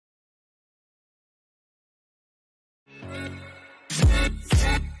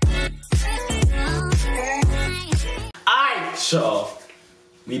Alright, y'all.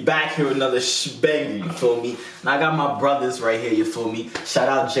 We back here with another banger, you feel me? Now I got my brothers right here, you feel me? Shout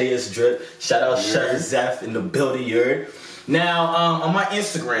out JS Drip. Shout out Chef Zeph in the building, you heard? Now, on my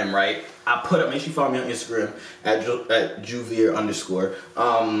Instagram, right? I put up, make sure you follow me on Instagram at Joovier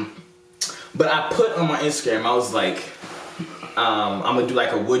 _. But I put on my Instagram, I was like, I'm gonna do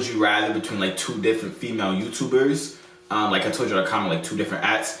like a would you rather between like two different female YouTubers. Like I told you, I comment like two different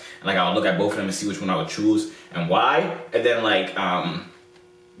ats, and like I'll look at both of them and see which one I would choose and why. And then like,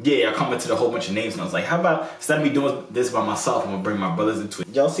 yeah, I commented a whole bunch of names, and I was like, how about instead of me doing this by myself, I'm gonna bring my brothers into it.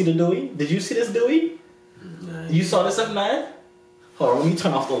 Y'all see the Dewey? Did you see this Dewey? Nah, you saw this F9? Hold on, let me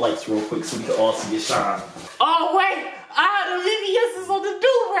turn off the lights real quick so we can all see it shine. Oh wait, I had Olivia's on the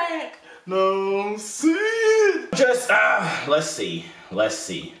do-rag. No, see it. Just, let's see. Let's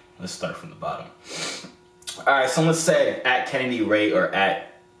start from the bottom. Alright, someone said at Kennedy Ray or at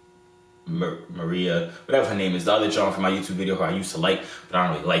Maria, whatever her name is, the other John from my YouTube video who I used to like, but I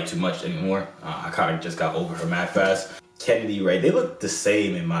don't really like too much anymore. I kind of just got over her mad fast. Kennedy Ray, they look the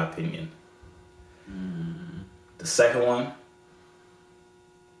same in my opinion. The second one,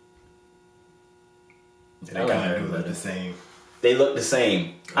 they kind of look the same. They look the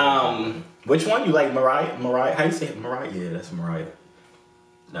same. Which one you like, Mariah? Mariah? How you say it? Mariah? Yeah, that's Mariah.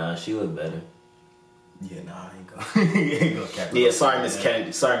 Nah, she look better. Yeah, nah, I ain't go. Ain't go yeah, sorry, Miss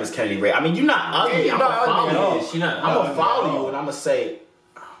Kennedy. Sorry, Miss Kennedy Ray. I mean, you're not ugly. Yeah, I'm gonna follow you. Yeah, she not. I'm gonna follow you, and I'm gonna say,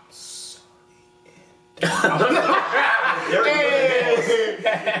 I'm sorry.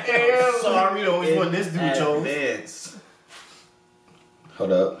 Sorry, always what this dude chose.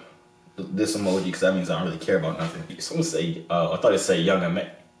 Hold up. This emoji, because that means I don't really care about nothing. Someone say, I thought it said young and man.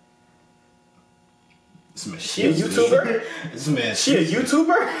 She a YouTuber? This man. She a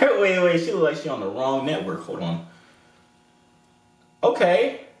YouTuber? wait, she look like she on the wrong network. Hold on.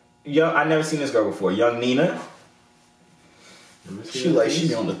 Okay. Young, I never seen this girl before. Young Nina. She like she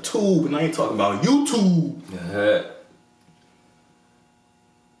be on the tube, and I ain't talking about YouTube.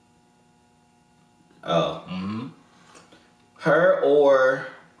 Oh. Her or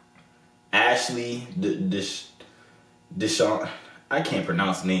Ashley Deshawn. I can't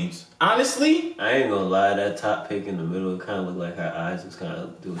pronounce names. Honestly, I ain't gonna lie, that top pick in the middle kind of looked like her eyes was kind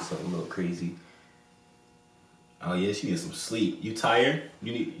of doing something a little crazy. Oh yeah, she needs some sleep. You tired?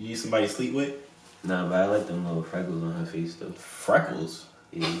 You need somebody to sleep with? Nah, but I like them little freckles on her face though. Freckles?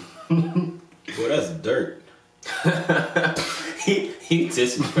 Yeah. Boy, that's dirt. he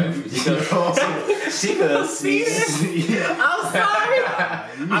disrespectful. She could have seen it. I'm sorry.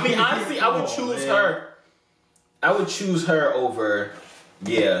 I mean, honestly, I would choose her. I would choose her over.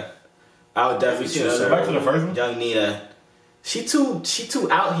 Yeah, I would definitely choose her. Back to the first one. Young Nina. She too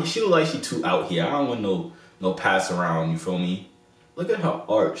out here. She look like she too out here. I don't want no pass around. You feel me? Look at her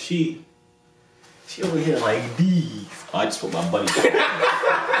art. She over here like these. Oh, I just put my buddy.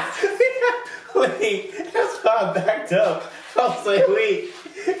 Wait, that's why I backed up. I was like, wait.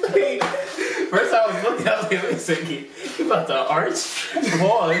 First I was looking, I was like, wait a second. You about to arch?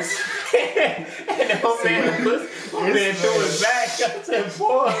 Pause. And then my man threw it back. I said,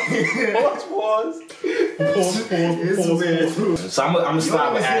 pause. So I'm gonna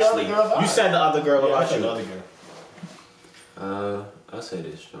slide with Ashley. You said the other girl about you. The other girl. I'll say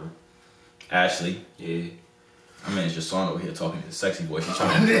this, John. Ashley. Yeah. I mean, it's just Son over here talking to his sexy voice. He's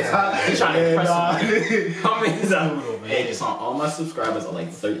trying to impress me. I mean, hey, just on all my subscribers are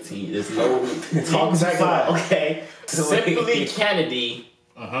like 13. There's no talk back. Okay. Simply Kennedy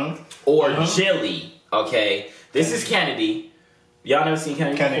or Jilly. Okay. This is Kennedy. Y'all never seen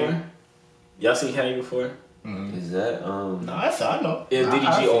Kennedy before? Y'all seen Kennedy before? Is that No, I know. It was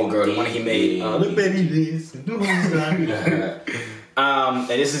DDG old girl, the one he made. Look, baby, this. And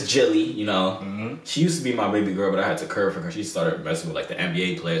this is Jilly, you know. She used to be my baby girl, but I had to curve her because she started messing with like the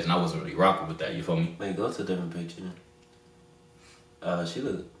NBA players, and I wasn't really rocking with that. You feel me? Wait, go to a different picture. She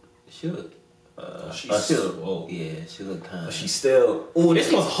look. Whoa. Yeah, she look kind of. She's still. Ooh,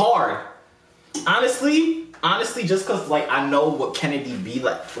 this one's hard. Honestly, just cause like I know what Kennedy be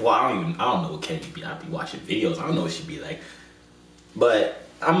like. Well, I don't know what Kennedy be. I be watching videos. I don't know what she be like. But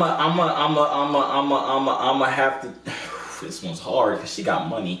I'ma have to. This one's hard because she got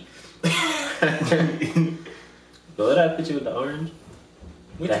money. Go to that picture with the orange.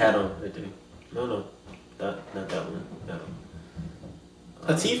 Which that hat on right there. No, not that one. That one.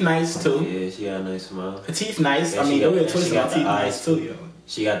 Her teeth nice too. Yeah, she got a nice smile. Her teeth nice. Yeah, I mean, got, look at twisting her teeth nice too, yo.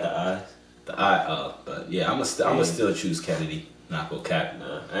 She got the eyes. The eye, but yeah, I'ma still choose Kennedy. Not go Cap.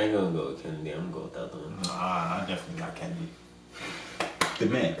 Nah, I ain't gonna go with Kennedy. I'm gonna go with the other one. Nah, I definitely got Kennedy.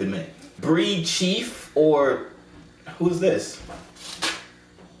 Good man. Breed Chief or who's this?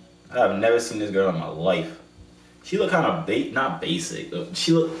 I have never seen this girl in my life. She look kind of not basic.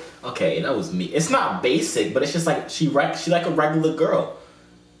 She look okay. That was me. It's not basic, but it's just like she like a regular girl.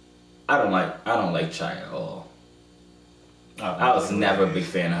 I don't like Chai at all. I was never a big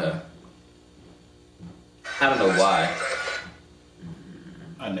fan of her. I don't know why.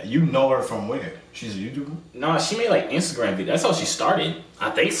 You know her from where? She's a YouTuber? No, she made like Instagram videos. That's how she started.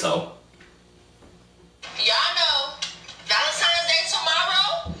 I think so. Y'all know Valentine's Day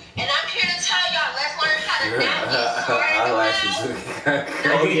tomorrow, and I'm here to tell y'all, let's learn how to navigate.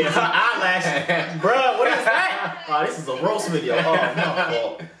 Oh yeah, her eyelash. Bruh, what is that? Oh, this is a roast video. Oh, my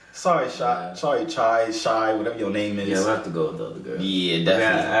fault. Sorry, Shy, whatever your name is. Yeah, I'm gonna have to go with the other girl. Yeah,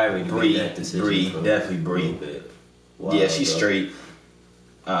 definitely. I already made that decision. Bree, definitely Bree. Yeah, she's straight.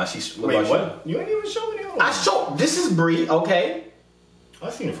 She's. Wait, what? You ain't even showing it. I showed. This is Bree. Okay. I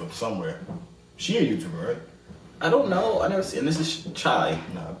seen it from somewhere. She a YouTuber, right? I don't know. I never seen. This is Chai.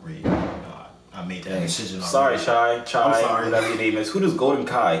 Nah, Bree. Nah, I made that decision. Sorry, Chai. I'm sorry. Whatever your name is. Who does Golden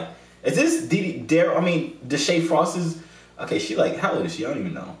Kai? Is this Deshae Frost's? Okay, she like, how old is she? I don't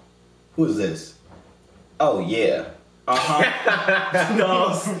even know. Who is this? Oh yeah.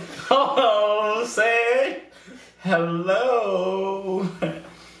 No. Hello, say hello.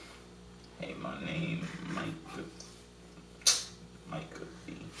 Hey, my name Mike B.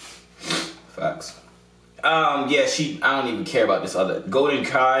 Facts. Yeah, I don't even care about this other Golden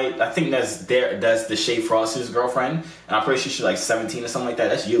Kai. I think that's Deshae Frost's girlfriend, and I'm pretty sure she's like 17 or something like that.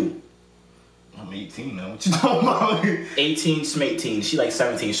 That's you. I'm 18 now. What you talking about? 18, some 18. She like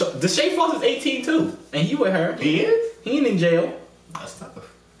 17. So, Deshae Frost is 18 too, and he with her. He is? He ain't in jail. That's tough.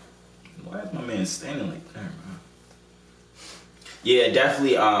 Why is my man standing like that, man? Yeah,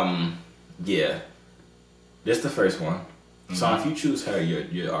 definitely. Yeah, this the first one. Mm-hmm. So if you choose her,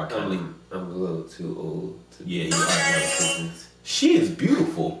 you're R. Kelly. I'm a little too old to be R. Kelly. She is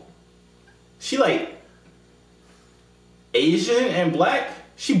beautiful. She like Asian and black.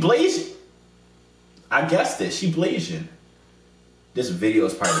 She Blasian. I guessed it. She Blasian. This video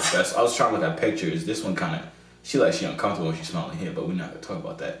is probably the best. I was trying to look at pictures. This one kind of, she uncomfortable when she's smiling here, but we're not gonna talk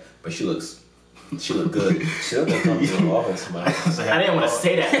about that. But she look good. She look uncomfortable all her smile. I didn't want to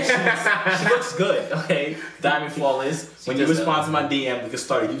say that. She looks good. Okay, Diamond Flawless. When you respond to my DM, we can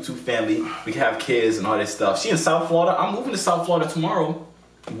start a YouTube family. We can have kids and all this stuff. She in South Florida. I'm moving to South Florida tomorrow.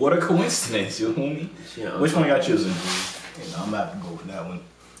 What a coincidence, you hear me? Which one y'all choosing? I'm about to go with that one.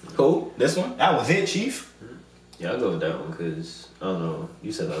 Who? This one? That was it, Chief. Yeah, I'll go with that one because I don't know.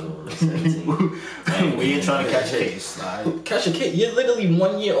 You said the other one like 17. Man, we ain't trying to catch a case. Catch a kid? You're literally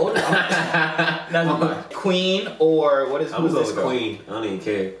 1 year older. That's Queen or what is? I'm gonna go with Queen. I don't even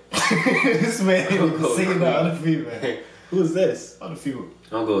care. This man singing the other female. Who is this? Other female.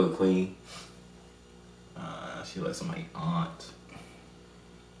 I'll go with Queen. She like somebody's aunt.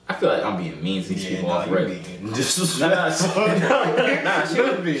 I feel like I'm being mean to these people off rip. Nah, she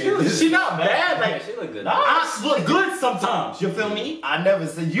look being. She not bad. Like she look good. Aunts look good sometimes. You feel me? I never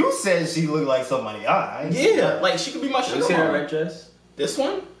said. You said she looked like somebody. Yeah, like she could be my sugar mama. You see her red dress? This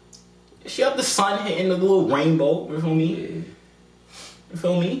one? She have the sun hitting the little rainbow. You feel me? Yeah. You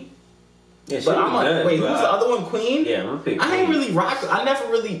feel me? Yeah, she but I'm like, good, wait, who's the other one? Queen? Yeah, I'm gonna pick Queen. I ain't really rock. I never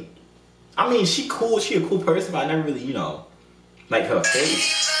really. I mean, she cool. She a cool person, but I never really, like her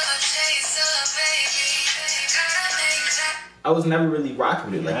face. I was never really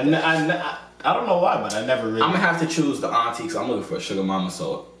rocking with it like that. I don't know why, but I never really. I'm gonna have to choose the auntie because I'm looking for a sugar mama.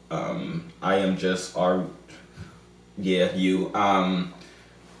 So I am just you.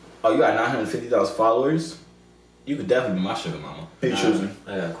 Oh, you got 950,000 followers. You could definitely be my sugar mama. Who you choosing?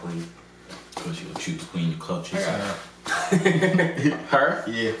 I got Queen. Because you would choose Queen, you club choose her. Her?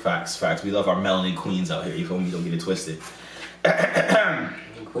 Yeah. Facts. We love our melanin queens out here. You feel me? Don't get it twisted.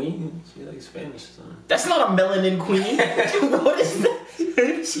 Queen, she like Spanish or something. That's not a melanin queen. What is that?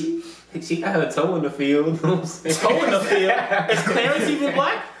 She got her toe in the field. Toe in the field? Is Clarence even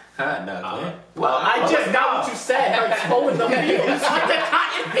black? No. Well, I just got what you said. Her toe in the field. It's like the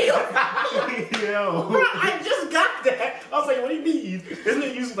cotton field. Yo. Bro, I just got that. I was like, what do you mean? Isn't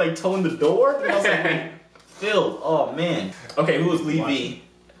it usually like toe in the door? And I was like, wait, Phil. Oh, man. Okay, who is Lee V?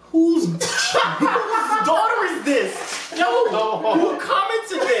 Whose daughter is this? Yo, who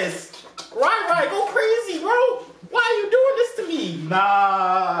commented this? Right, go crazy, bro. Why are you doing this to me?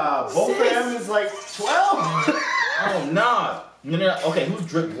 Nah, both of them is like 12. Oh, nah. Okay, whose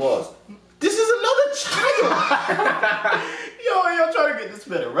drip was? This is another child. Yo, trying to get this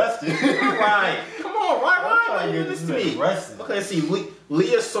man arrested. Right. Come on, right. Why are you doing this to me? Arrested. Okay, let's see.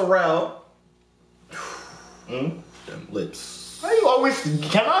 Leah Sorrell. Them lips. Why you always?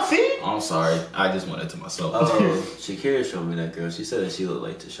 Can I see? I'm sorry. I just wanted to myself. Oh, Shakira showed me that girl. She said that she looked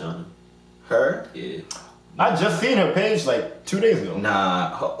like Tashana. Her? Yeah. I just seen her page like 2 days ago. Nah,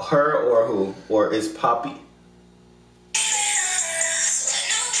 her or who? Or is Poppy?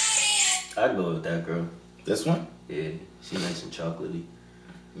 I'd go with that girl. This one? Yeah, she nice and chocolatey.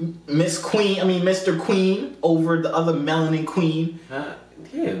 Mr. Queen over the other melanin queen.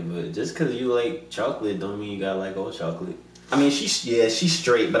 Yeah, but just because you like chocolate don't mean you gotta like all chocolate. I mean, she's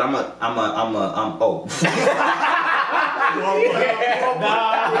straight, but I'm oh.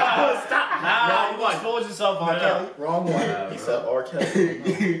 Nah, you expose yourself on Kelly. Wrong one. He said R.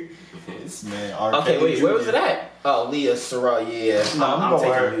 Kelly. This man, R. Okay, Kelly wait, where was Joovier. it at? Oh, Leah Sarah, yeah. No, I'm I'm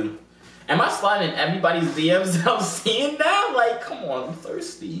going taking you. Am I sliding in everybody's DMs that I'm seeing now? Like, come on, I'm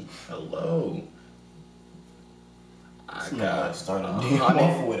thirsty. Hello. I got started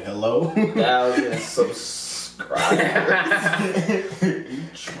off with hello. 1,000 subscribers. You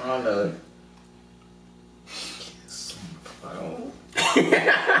trying to get some phone?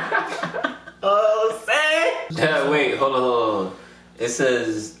 Oh, say. Wait, hold on. It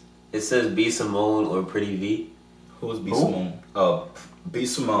says B Simone or Pretty V. Who's B Simone? Oh, B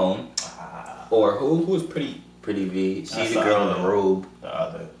Simone. Or who is Pretty? Pretty V. She's That's the the girl in other. the robe. The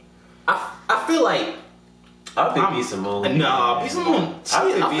other. I feel like I'll pick B Simone. no, B Simone. I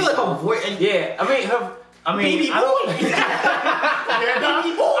feel like her voice. Yeah, I mean, Baby boy. I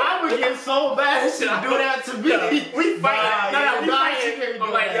would get so bad she do that to me. We fight. Nah, We nah, fight. she can't be doing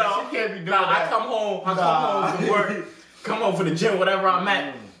I'm like, that. yo, She can't be doing I that. come home. I Nah. come home from work. Come home for the gym, whatever I'm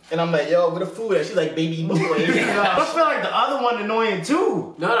at. And I'm like, yo, where the food at? She's like, baby boy. I feel like the other one annoying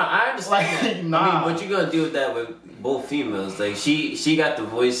too. No, I understand Like, that. nah. I mean, but you're gonna deal with that with both females. Like she got the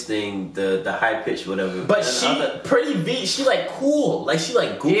voice thing, the high pitch, whatever. But And she, Pretty V, she like cool. Like she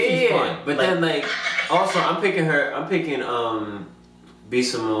like goofy fun. But like, then like also I'm picking B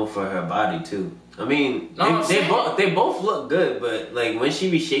Simone for her body too. I mean, No, they both look good, but like when she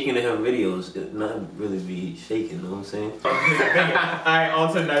be shaking in her videos, it not really be shaking. You know what I'm saying? Alright, on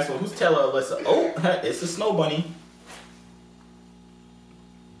to the next one. Who's Taylor Alyssa? Oh, it's the Snow Bunny.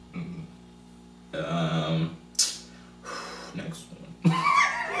 Next one.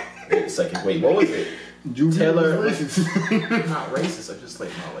 Wait a second. Wait, what was it? Joovier Taylor. was racist. I'm not racist. I just like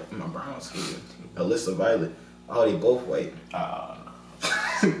my brown skin. Alyssa Violet. Oh, they both white.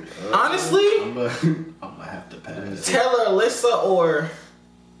 Honestly, I'm gonna have to pass. Taylor Alyssa or.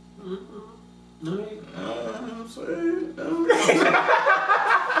 No, I'm saying.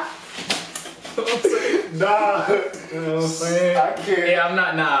 Nah, You know what I'm saying? I can't. Yeah, I'm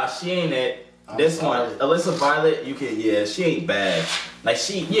not. Nah, she ain't it. This sorry. one, Alyssa Violet, you can. Yeah, she ain't bad. Like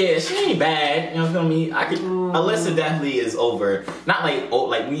she ain't bad. You know what I mean? I could. Alyssa definitely is over. Not like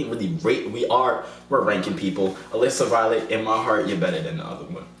we ain't really rate. We're ranking people. Alyssa Violet, in my heart, you're better than the other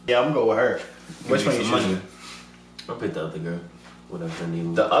one. Yeah, I'm gonna go with her. Which one you some choosing? I'll pick the other girl. Whatever her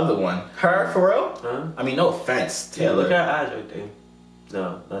name. The other one. Her for real? Huh? I mean, no offense, Yeah, look Taylor. at her eyes right there.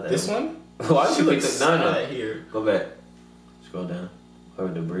 No, not that. This one? Why She she look picked the- no. sad here? Go back. Scroll down. Her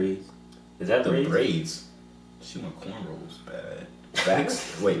with the braids. Is that The braids? braids. She went cornrows bad.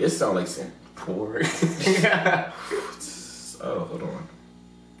 Facts. Wait, this sound like some poor. Oh, hold on.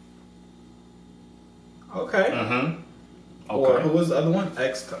 Okay. Mm-hmm. Or Okay. who was the other one?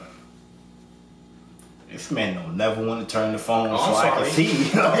 X. This man don't never want to turn the phone Oh, so I'm I can sorry.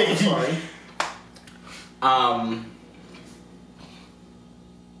 see. Oh, I'm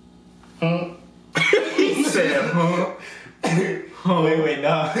sorry. He said, huh? Wait,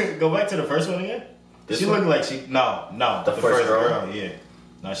 no. Go back to the first one again. This She one? looked like she the first girl? yeah.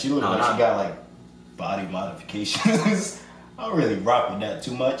 No, she looked No, like not- she got like body modifications. I don't really rock with that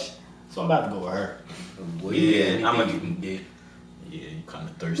too much, so I'm about to go with her. Boy, Yeah, I'm anything gonna you can Yeah, you kind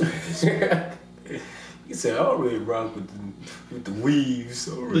of thirsty. get. He said, I don't really rock with the weaves.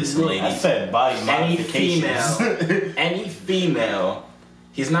 I don't really Listen, rock." lady. I said body Any modifications. female, any female,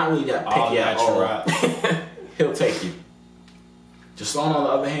 he's not really that All picky at all. natural. He'll take you. Jasson, on the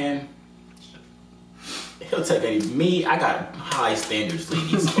other hand, he'll take any. Me, I got high standards,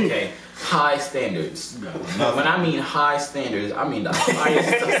 ladies. Okay, high standards. When I mean high standards, I mean the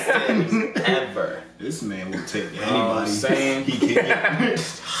highest of standards ever. This man will take You know what I'm anybody saying? he can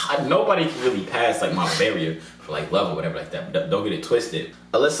get. Nobody can really pass like my barrier for like love or whatever like that. But don't get it twisted.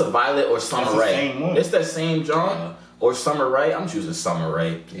 Alyssa Violet or Summer That's the Rae. same one. It's that same John or Summer Rae. I'm choosing Summer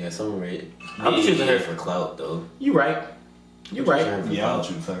Rae. Yeah, some red. I'm Yeah. choosing her for clout though. You right. You right. Yeah, I'll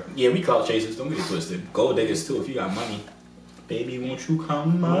choose her. Yeah, we clout chasers. Don't get it twisted. Gold diggers too if you got money. Baby, won't you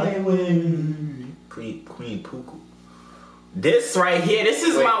come my way? Queen Puku. This right here, this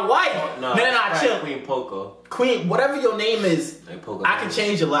is Wait. my wife. No, chill. Queen Poco. Queen, whatever your name is, Like Poco. I can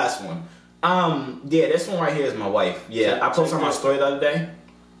change the last one. Yeah, this one right here is my wife. Yeah, I posted on my story the other day.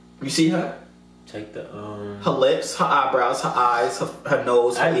 You see her? Check the Her lips, her eyebrows, her eyes, her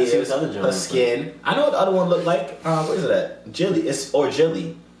nose, her I didn't see ears, this other joint. her skin. I know what the other one looked like. What is that? Jilly. It's or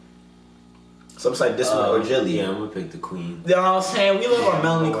Jilly. Something like this one or Jilly. Yeah, I'm gonna pick the queen. You know what I'm saying? We love our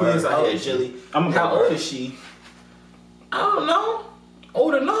melanin queens out here, Jilly. How old is she? I don't know.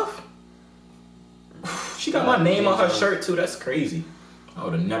 Old enough. She got my name on her shirt too. That's crazy. I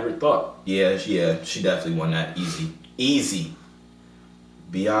would have never thought. Yeah, she definitely won that easy.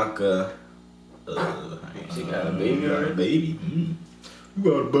 Bianca. She got a baby or a baby. You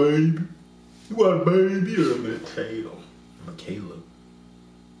got a baby. You got a baby or a Michaela? Michaela.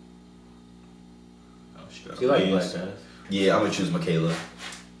 Oh, she got She a like baby. black guys. Yeah, I'm gonna choose Michaela.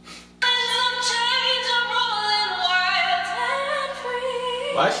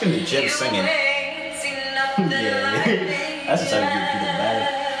 Why is she in the gym singing? Yeah, that's just how you get people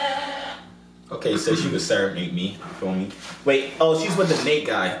mad. Okay, so she would serenade me. Feel me? Wait, oh, she's with the Nate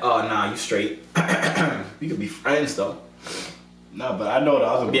guy. Oh, nah, you straight. We could be friends though. No, but I know the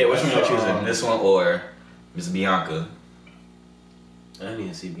other one. Yeah, which one you choosing? This one or Miss Bianca? I didn't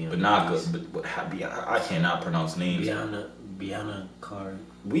even see Bianca. But I cannot pronounce names. Bianca Card.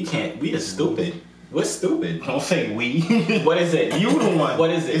 We can't. We are stupid. We're stupid. Don't say we. What is it? You the one. What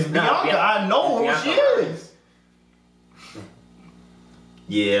is it? It's Bianca. I know who Bianca she is.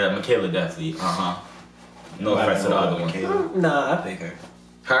 Yeah, Michaela definitely. No offense to the other one. Nah, I pick her.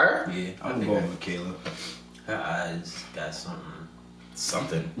 Her? Yeah, I I'm pick going her. with Michaela. Her eyes got something.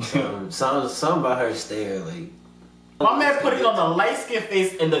 Something about her stare, like. My man putting on the light skin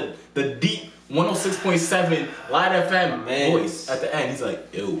face and the deep 106.7 Light FM voice at the end. He's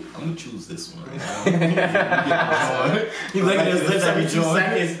like, yo, I'm gonna choose this one. He's looking at his lips every 2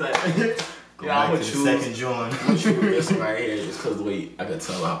 seconds. Like, yeah, I'm gonna choose second joint. I'm gonna choose this one right here just because the way I could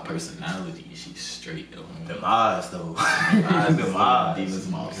tell her personality. She's straight though. Them eyes though. Them eyes. Demons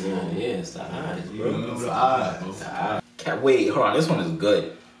mouth. Yeah, it's the eyes, bro. The eyes. Wait, hold on. This one is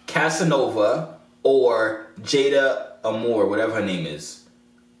good. Casanova or Jada Amore, whatever her name is.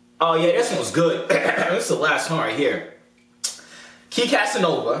 Oh yeah, this one's good. This is the last one right here. Key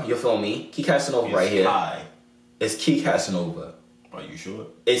Casanova, you feel me? Key Casanova right here. Hi. It's Key Casanova. Are you sure?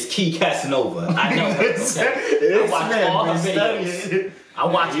 It's Key Casanova. I know. Okay. I watch all her videos. I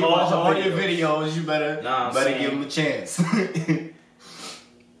watch all her videos. You better give him a chance.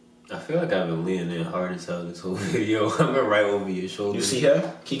 I feel like I've been leaning in hard as hell this whole video. I'm right over your shoulder. You see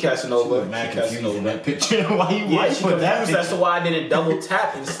her? Key Casanova. Mad Key confused in Casanova. that picture. Why you Yeah, she put that confused. That's picture? why I didn't double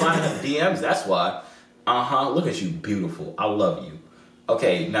tap and slide in her DMs. That's why. Look at you, beautiful. I love you.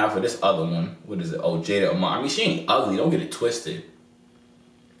 Okay, now for this other one. What is it? Oh, Jada Amar. I mean, she ain't ugly. Don't get it twisted.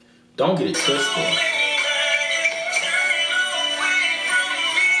 Don't get it twisted.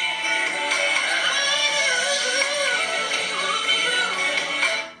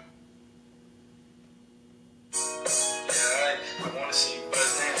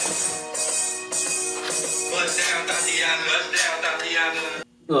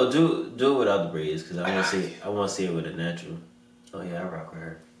 No, do it without the braids because I want to see it with a natural. Oh yeah, I rock with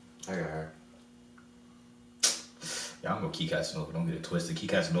her. I got her. Yeah, I'm gonna Key Casanova. Don't get it twisted. Key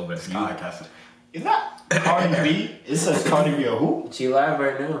Casanova. That's you. Is that Cardi B? It says Cardi B or who? She live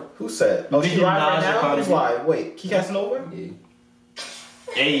right now. Who said? Oh, she Nicki live right Minaj or now? Cardi Who's B? live? Wait, Key Casanova? Yeah.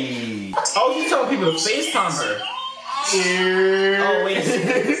 Hey. Oh, he's telling people to FaceTime her. Oh, wait a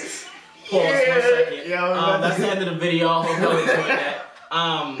second. Pause 1 second. Yeah, that's the end of the video. I hope y'all enjoyed that.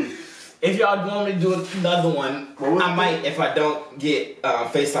 If y'all want me to do another one, I might if I don't get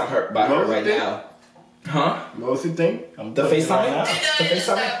FaceTime her by her right now. Huh? What was the thing? The FaceTime? The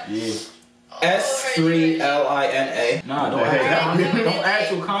FaceTime? Yeah. S3LINA. Nah, don't add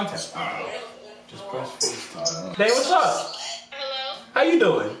to a contact. Just press FaceTime. Hey, what's up? Hello? How you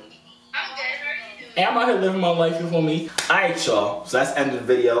doing? I'm good. How are you doing? Hey, I'm out here living my life, you feel me? Alright, y'all. So that's the end of the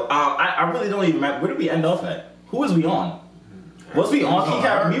video. I really don't even remember. Where did we end off at? Who was we on? Was we on Key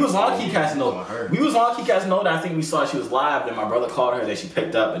Casanova? We was on Key Casanova. We was on Key Casanova. I think we saw she was live. Then my brother called her. Then she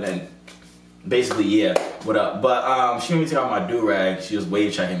picked up. And then basically, yeah, what up? But she made me take out my do-rag. She was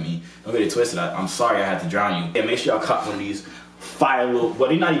wave checking me. Don't get it twisted. I'm sorry I had to drown you. Yeah, make sure y'all cop one of these fire little. Well,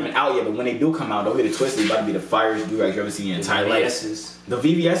 they're not even out yet. But when they do come out, don't get it twisted. It's about to be the firest do-rags you ever seen in your entire life. The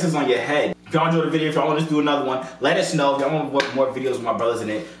VVS is on your head. If y'all enjoyed the video, if y'all want us to do another one, let us know. If y'all want more videos with my brothers in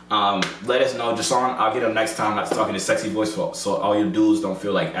it, let us know. Just on, I'll get them next time. Not talking in sexy voice so all your dudes don't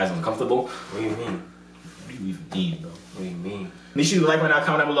feel like as uncomfortable. What do you mean? What do you even mean, bro? What do you mean? Make sure you like right now,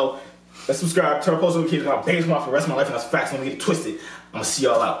 comment down below. Let's subscribe, turn post notifications on, bangs me off for the rest of my life, and that's facts. Don't get it twisted. I'm gonna see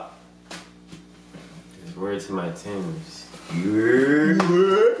y'all out. Word to my Timbs. Yeah.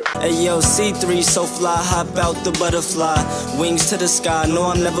 Hey yo, C3 so fly, hop out the butterfly. Wings to the sky, no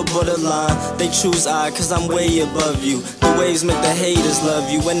I'm never borderline. They choose I, cause I'm way above you. The waves make the haters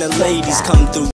love you when the ladies come through.